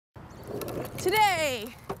Today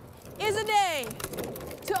is a day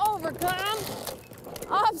to overcome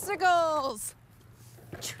obstacles.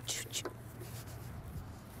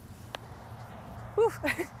 Whew.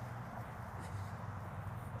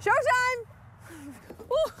 Showtime!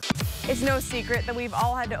 Whew. It's no secret that we've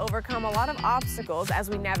all had to overcome a lot of obstacles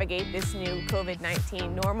as we navigate this new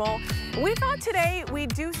COVID-19 normal. We thought today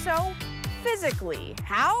we'd do so physically.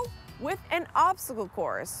 How? With an obstacle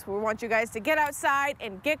course. We want you guys to get outside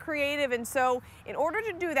and get creative, and so in order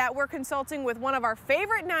to do that, we're consulting with one of our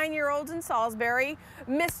favorite 9-year-olds in Salisbury,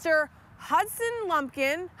 Mr. Hudson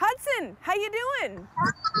Lumpkin. Hudson, how you doing?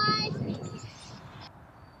 Hi.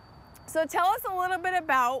 So tell us a little bit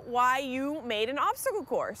about why you made an obstacle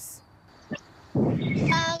course.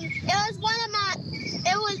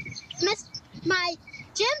 My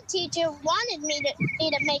gym teacher wanted me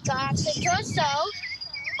to make an obstacle course, so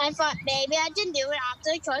I thought maybe I can do an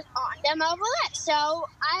obstacle course on them over there. So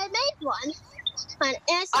I made one.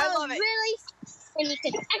 And so I love it. Really, and you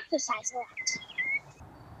can exercise a lot.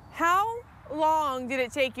 How long did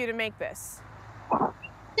it take you to make this?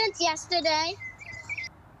 Since yesterday.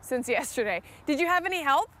 Since yesterday. Did you have any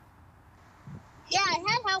help? Yeah, I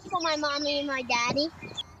had help from my mommy and my daddy.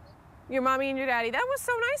 Your mommy and your daddy. That was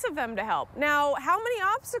so nice of them to help. Now, how many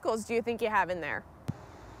obstacles do you think you have in there?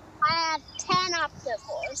 I have 10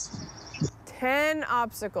 obstacles. 10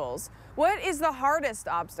 obstacles. What is the hardest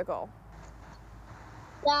obstacle?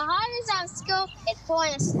 The hardest obstacle is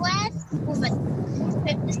pulling a sled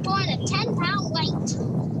it's pulling a 10-pound weight.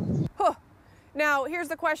 Huh. Now, here's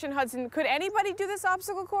the question, Hudson. Could anybody do this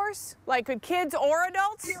obstacle course? Like, could kids or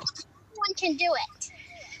adults? Anyone can do it.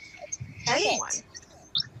 Anyone.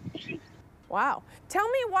 Wow. Tell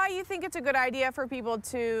me why you think it's a good idea for people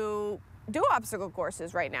to do obstacle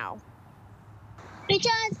courses right now.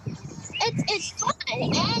 Because it's fun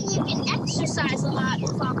and you can exercise a lot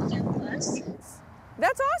with obstacle course.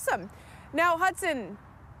 That's awesome. Now, Hudson,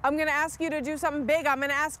 I'm going to ask you to do something big. I'm going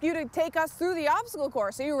to ask you to take us through the obstacle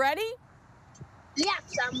course. Are you ready?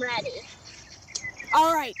 Yes, I'm ready.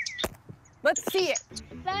 All right. Let's see it.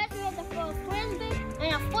 First, we have to throw a frisbee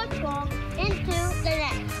and a football into the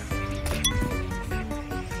net.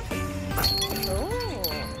 Ooh.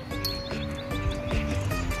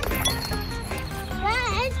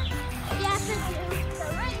 Then, you have to do the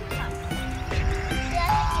rainbow.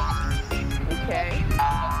 Okay.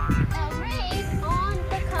 A ring on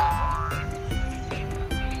the cup.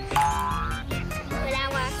 That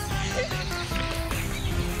works.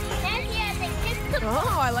 Then you have to kick the ball.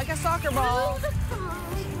 Oh, I like a soccer ball.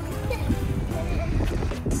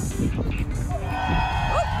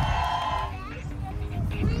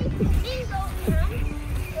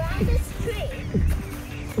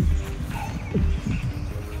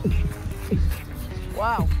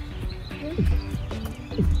 Wow.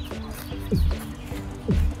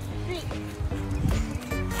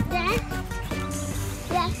 Then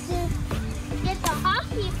you have to get the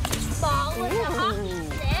hockey ball with the hockey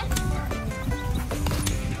stick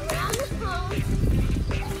around the cone.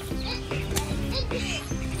 Then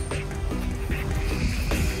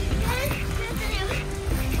you have to do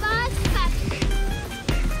 5 steps.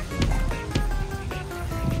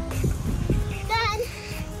 Then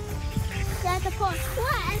you have to pull a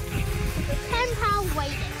sled with a 10-pound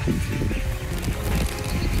weight in it.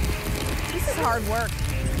 This is hard work.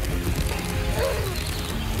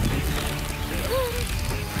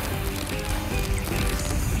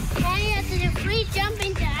 Now you have to do 3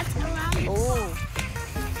 jumping jacks around the Oh.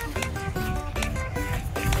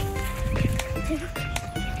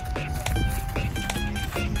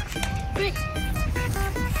 Three.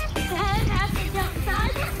 Now you have to jump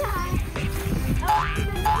side to side.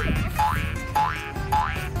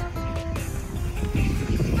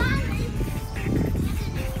 Finally,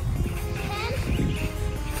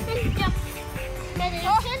 10 jump. Then you Oh.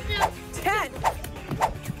 10 jump. 10.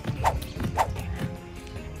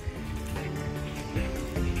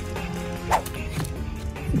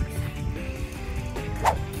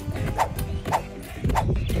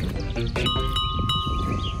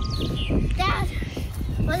 That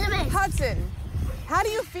was amazing. Hudson, how do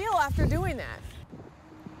you feel after doing that?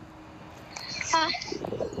 I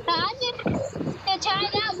did try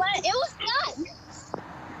it out, but it was fun.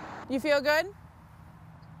 You feel good?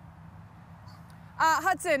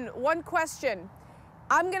 Hudson, one question.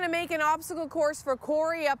 I'm gonna make an obstacle course for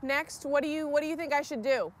Corey up next. What do you think I should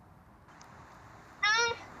do?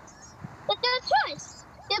 It's your choice.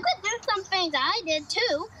 You could do some things I did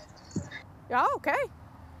too. Oh, okay.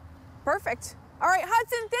 Perfect. All right,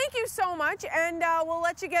 Hudson, thank you so much, and we'll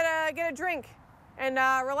let you get a drink and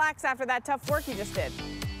relax after that tough work you just did.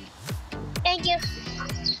 Thank you.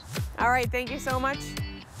 All right, thank you so much.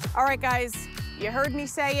 All right, guys, you heard me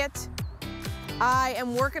say it. I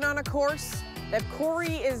am working on a course that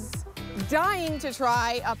Corey is dying to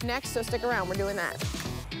try up next, so stick around, we're doing that.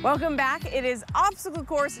 Welcome back. It is obstacle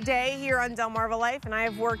course day here on Delmarva Life, and I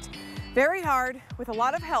have worked very hard with a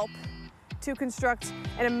lot of help to construct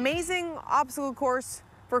an amazing obstacle course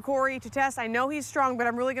for Corey to test. I know he's strong, but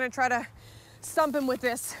I'm really gonna try to stump him with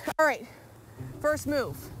this. All right, first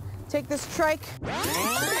move. Take this trike,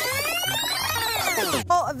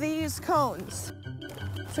 all of these cones.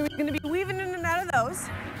 So he's gonna be weaving in and out of those.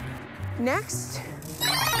 Next,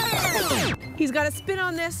 he's gotta spin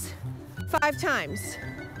on this 5 times.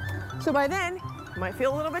 So by then, you might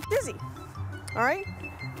feel a little bit dizzy. All right,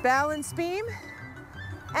 balance beam,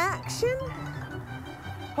 action.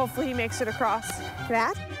 Hopefully he makes it across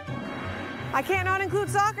that. I can't not include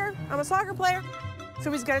soccer. I'm a soccer player. So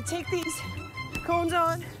he's gotta take these cones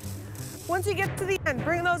on. Once he gets to the end,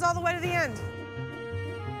 bring those all the way to the end.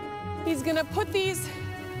 He's gonna put these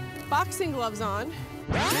boxing gloves on.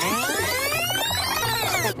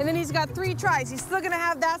 And then he's got 3 tries. He's still gonna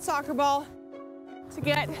have that soccer ball to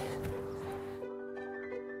get.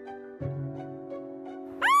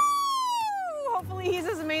 Hopefully he's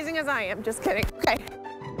as amazing as I am. Just kidding. Okay,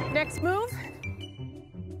 next move.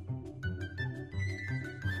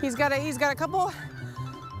 He's got a couple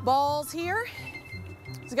balls here.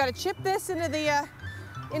 He's got to chip this into the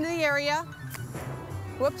area.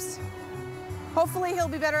 Whoops. Hopefully he'll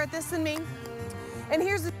be better at this than me. And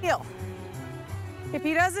here's the deal. If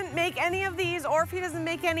he doesn't make any of these, or if he doesn't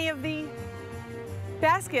make any of the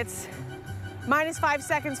baskets, minus 5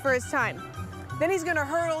 seconds for his time. Then he's gonna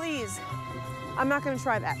hurdle these. I'm not gonna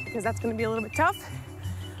try that because that's gonna be a little bit tough.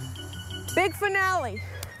 Big finale,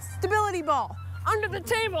 stability ball, under the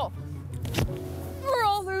table.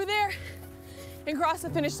 Roll through there and cross the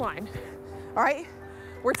finish line. All right,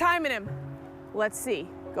 we're timing him. Let's see,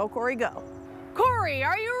 go Corey, go. Corey,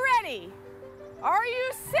 are you ready? Are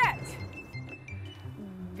you set?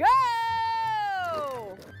 Go!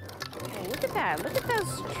 Oh, look at that, look at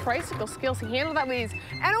those tricycle skills. He handled that with ease.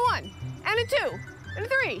 And a 1, and a 2, and a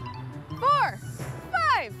 3, 4,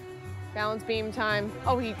 5. Balance beam time.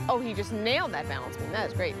 Oh, he just nailed that balance beam. That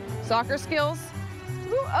is great. Soccer skills.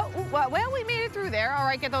 Ooh, well, we made it through there. All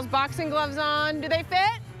right, get those boxing gloves on. Do they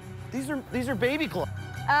fit? These are baby gloves.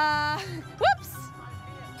 Whoops.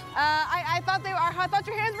 I thought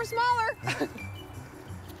your hands were smaller.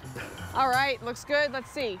 All right, looks good.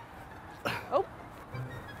 Let's see. Oh,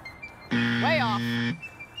 way off.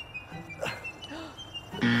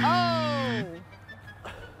 Oh.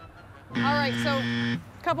 All right, so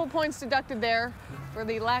couple points deducted there for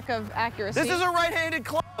the lack of accuracy. This is a right-handed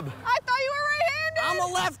club. I thought you were right-handed. I'm a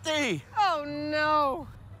lefty. Oh no.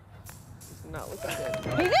 This is not looking good.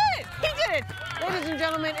 He did it! He did it! Ladies and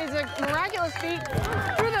gentlemen, it's a miraculous feat.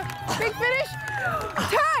 Through the big finish.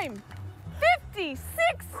 Time!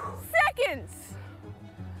 56 seconds!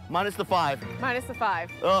 Minus the 5. Minus the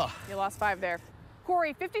 5. Ugh. You lost 5 there.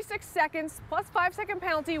 Corey, 56 seconds plus 5-second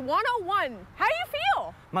penalty, 101. How do you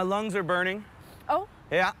feel? My lungs are burning. Oh?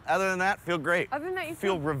 Yeah, other than that, feel great. Other than that, you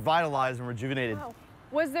feel revitalized and rejuvenated. Wow.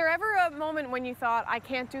 Was there ever a moment when you thought, I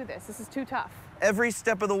can't do this, this is too tough? Every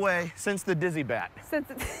step of the way since the dizzy bat. I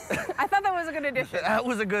thought that was a good addition. That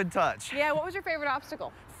was a good touch. Yeah, what was your favorite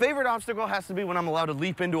obstacle? Favorite obstacle has to be when I'm allowed to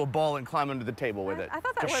leap into a ball and climb under the table with it. I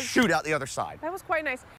thought that Just was... shoot out the other side. That was quite nice.